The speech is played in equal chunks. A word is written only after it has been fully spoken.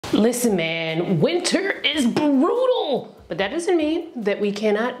Listen, man, winter is brutal, but that doesn't mean that we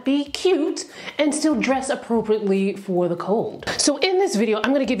cannot be cute and still dress appropriately for the cold. So in this video,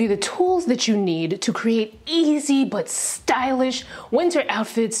 I'm gonna give you the tools that you need to create easy but stylish winter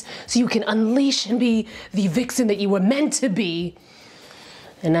outfits so you can unleash and be the vixen that you were meant to be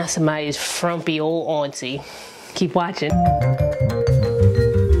and not somebody's frumpy old auntie. Keep watching.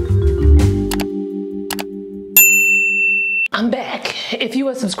 I'm back. If you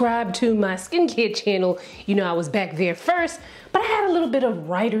are subscribed to my skincare channel, you know I was back there first, but I had a little bit of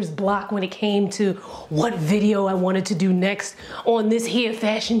writer's block when it came to what video I wanted to do next on this here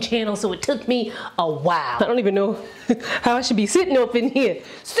fashion channel, so it took me a while. I don't even know how I should be sitting up in here.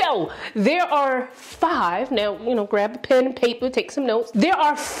 So there are 5, now, you know, grab a pen and paper, take some notes. There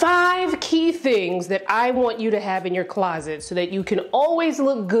are 5 key things that I want you to have in your closet so that you can always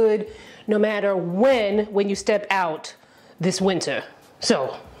look good no matter when you step out this winter.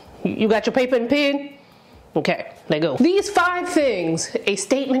 So, you got your paper and pen? Okay, let go. These 5 things: a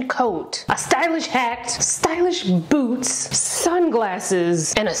statement coat, a stylish hat, stylish boots,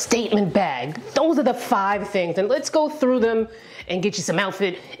 sunglasses, and a statement bag. Those are the 5 things, and let's go through them and get you some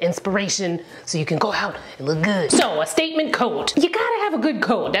outfit inspiration so you can go out and look good. So, a statement coat. You gotta have a good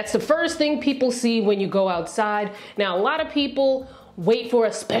coat. That's the first thing people see when you go outside. Now, a lot of people wait for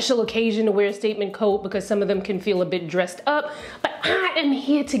a special occasion to wear a statement coat because some of them can feel a bit dressed up, but I am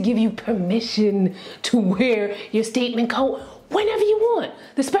here to give you permission to wear your statement coat whenever you want.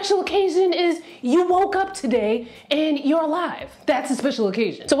 The special occasion is you woke up today and you're alive. That's a special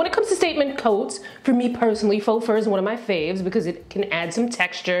occasion. So when it comes to statement coats, for me personally, faux fur is one of my faves because it can add some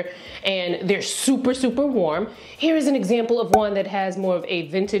texture and they're super, super warm. Here is an example of one that has more of a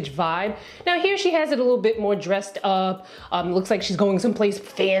vintage vibe. Now here she has it a little bit more dressed up. Looks like she's going someplace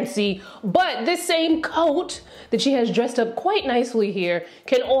fancy, but this same coat that she has dressed up quite nicely here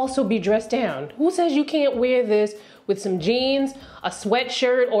can also be dressed down. Who says you can't wear this with some jeans, a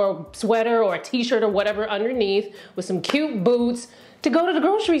sweatshirt or sweater or a t-shirt or whatever underneath, with some cute boots to go to the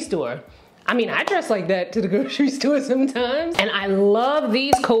grocery store? I mean, I dress like that to the grocery store sometimes. And I love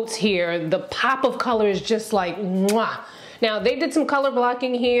these coats here. The pop of color is just like, mwah. Now, they did some color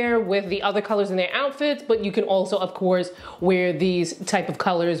blocking here with the other colors in their outfits, but you can also, of course, wear these type of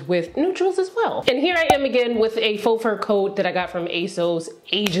colors with neutrals as well. And here I am again with a faux fur coat that I got from ASOS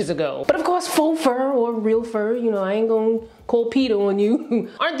ages ago. But of course, faux fur or real fur, you know, I ain't gonna call PETA on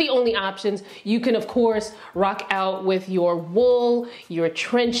you, aren't the only options. You can, of course, rock out with your wool, your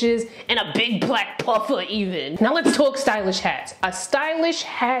trenches, and a big black puffer even. Now let's talk stylish hats. A stylish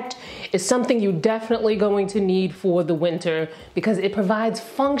hat is something you're definitely going to need for the winter because it provides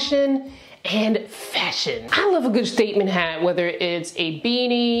function and fashion. I love a good statement hat, whether it's a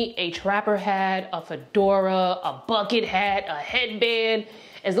beanie, a trapper hat, a fedora, a bucket hat, a headband.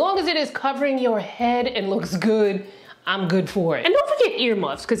 As long as it is covering your head and looks good, I'm good for it. And don't forget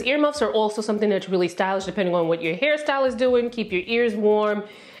earmuffs, because earmuffs are also something that's really stylish depending on what your hairstyle is doing. Keep your ears warm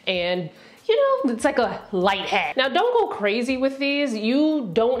and, you know, it's like a light hat. Now, don't go crazy with these.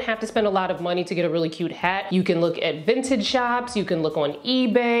 You don't have to spend a lot of money to get a really cute hat. You can look at vintage shops, you can look on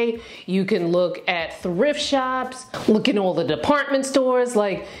eBay, you can look at thrift shops, look in all the department stores.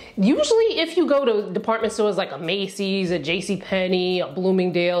 Like, usually if you go to department stores like a Macy's, a JCPenney, a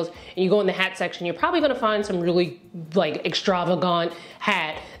Bloomingdale's, and you go in the hat section, you're probably gonna find some really like extravagant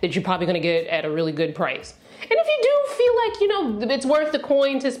hat that you're probably gonna get at a really good price. And if you do feel like, you know, it's worth the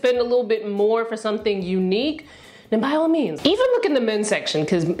coin to spend a little bit more for something unique, then by all means. Even look in the men's section,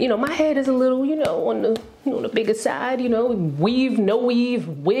 because, you know, my head is a little, you know, on the bigger side, you know, weave, no weave,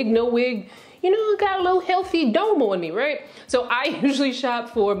 wig, no wig. You know, I got a little healthy dome on me, right? So I usually shop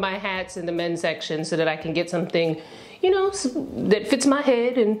for my hats in the men's section so that I can get something, you know, that fits my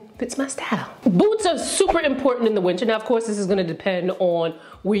head and fits my style. Boots are super important in the winter. Now, of course, this is gonna depend on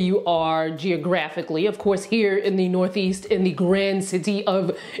where you are geographically. Of course, here in the Northeast, in the grand city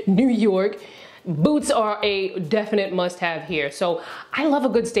of New York, boots are a definite must-have here. So I love a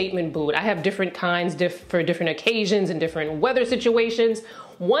good statement boot. I have different kinds for different occasions and different weather situations.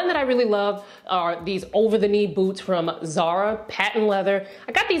 One that I really love are these over-the-knee boots from Zara, patent leather.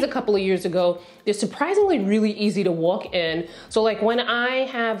 I got these a couple of years ago. They're surprisingly really easy to walk in. So like when I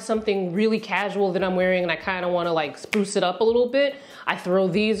have something really casual that I'm wearing and I kind of want to like spruce it up a little bit, I throw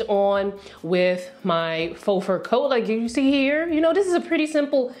these on with my faux fur coat like you see here. You know, this is a pretty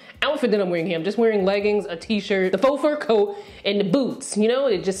simple outfit that I'm wearing here. I'm just wearing leggings, a t-shirt, the faux fur coat, and the boots. You know,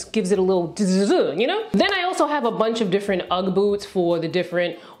 it just gives it a little, you know? Then I also have a bunch of different UGG boots for the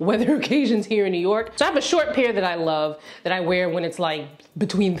different weather occasions here in New York. So I have a short pair that I love that I wear when it's like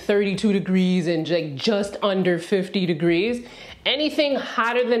between 32 degrees and like just under 50 degrees. Anything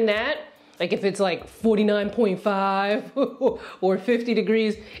hotter than that, like if it's like 49.5 or 50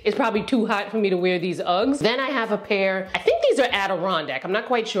 degrees, it's probably too hot for me to wear these Uggs. Then I have a pair, I think these are Adirondack. I'm not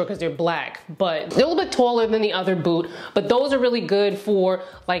quite sure because they're black, but they're a little bit taller than the other boot. But those are really good for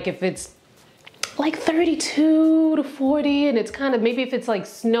like if it's like 32 to 40 and it's kind of, maybe if it's like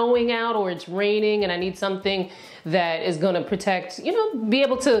snowing out or it's raining and I need something that is gonna protect, you know, be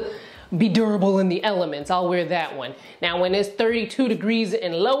able to be durable in the elements, I'll wear that one. Now when it's 32 degrees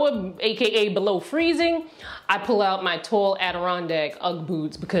and lower, AKA below freezing, I pull out my tall Adirondack Ugg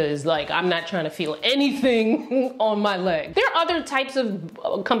boots because like I'm not trying to feel anything on my leg. There are other types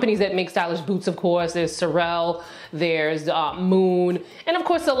of companies that make stylish boots, of course. There's Sorel, there's Moon, and of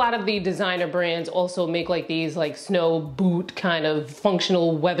course a lot of the designer brands also make like these like snow boot kind of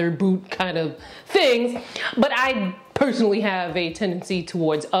functional weather boot kind of things. But I personally have a tendency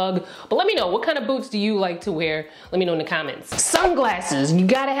towards Ugg. But let me know, what kind of boots do you like to wear? Let me know in the comments. Sunglasses, you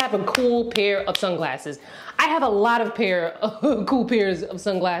gotta have a cool pair of sunglasses. I have a lot of cool pairs of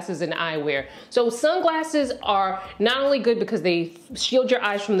sunglasses and eyewear. So sunglasses are not only good because they shield your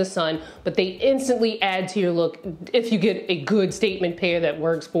eyes from the sun, but they instantly add to your look if you get a good statement pair that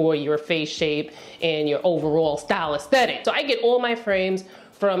works for your face shape and your overall style aesthetic. So I get all my frames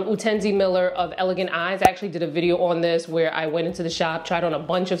from Utenzi Miller of Elegant Eyes. I actually did a video on this where I went into the shop, tried on a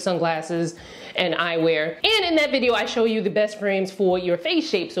bunch of sunglasses and eyewear. And in that video, I show you the best frames for your face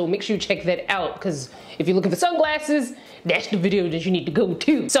shape. So make sure you check that out, because if you're looking for sunglasses, that's the video that you need to go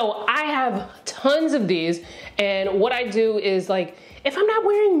to. So I have tons of these. And what I do is like, if I'm not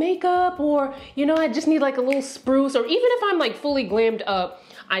wearing makeup or, you know, I just need like a little spruce, or even if I'm like fully glammed up,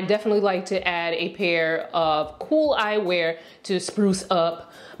 I definitely like to add a pair of cool eyewear to spruce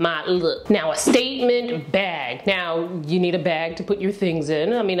up my look. Now, a statement bag. Now, you need a bag to put your things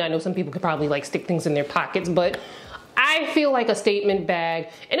in. I mean, I know some people could probably like stick things in their pockets, but I feel like a statement bag,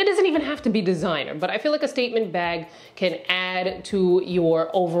 and it doesn't even have to be designer, but I feel like a statement bag can add to your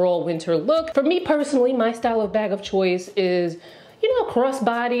overall winter look. For me personally, my style of bag of choice is, you know, a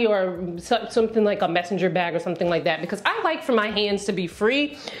crossbody or something like a messenger bag or something like that, because I like for my hands to be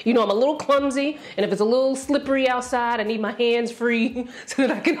free. You know, I'm a little clumsy, and if it's a little slippery outside, I need my hands free so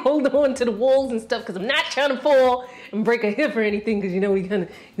that I can hold on to the walls and stuff, because I'm not trying to fall and break a hip or anything, because, you know, we kind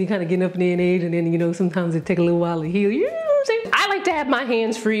of getting up there in age, and then, you know, sometimes it take a little while to heal. You know what I'm saying? I like to have my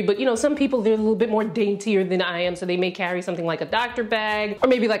hands free, but, you know, some people, they're a little bit more daintier than I am, so they may carry something like a doctor bag or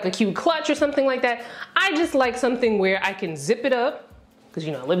maybe like a cute clutch or something like that. I just like something where I can zip it up, because,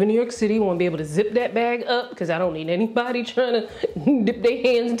 you know, I live in New York City, want to be able to zip that bag up, because I don't need anybody trying to dip their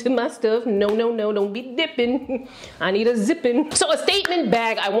hands into my stuff. No, no, no, don't be dipping. I need a zipping. So a statement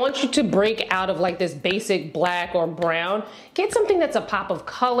bag, I want you to break out of like this basic black or brown. Get something that's a pop of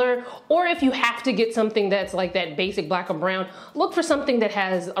color, or if you have to get something that's like that basic black or brown, look for something that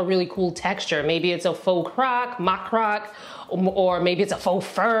has a really cool texture. Maybe it's a faux croc, mock croc, or maybe it's a faux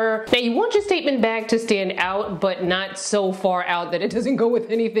fur. Now, you want your statement bag to stand out, but not so far out that it doesn't go with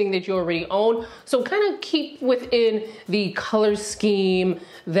anything that you already own. So kind of keep within the color scheme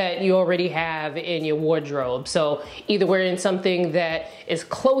that you already have in your wardrobe. So either wearing something that is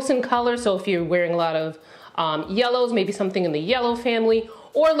close in color, so if you're wearing a lot of yellows, maybe something in the yellow family,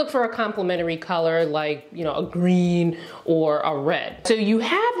 or look for a complementary color like, you know, a green or a red. So you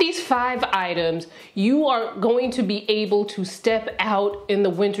have these 5 items. You are going to be able to step out in the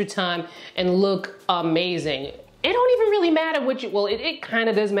wintertime and look amazing. It don't even really matter what you, well, it kind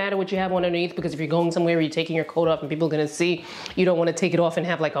of does matter what you have on underneath, because if you're going somewhere where you're taking your coat off and people are gonna see, you don't wanna take it off and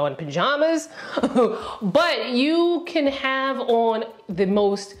have like on pajamas. But you can have on the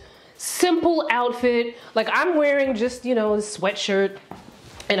most simple outfit. Like I'm wearing just, you know, a sweatshirt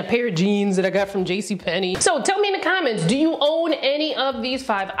and a pair of jeans that I got from JCPenney. So tell me in the comments, do you own any of these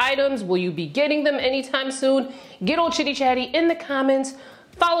 5 items? Will you be getting them anytime soon? Get all chitty chatty in the comments.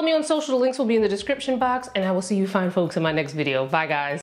 Follow me on social, the links will be in the description box, and I will see you fine folks in my next video. Bye guys.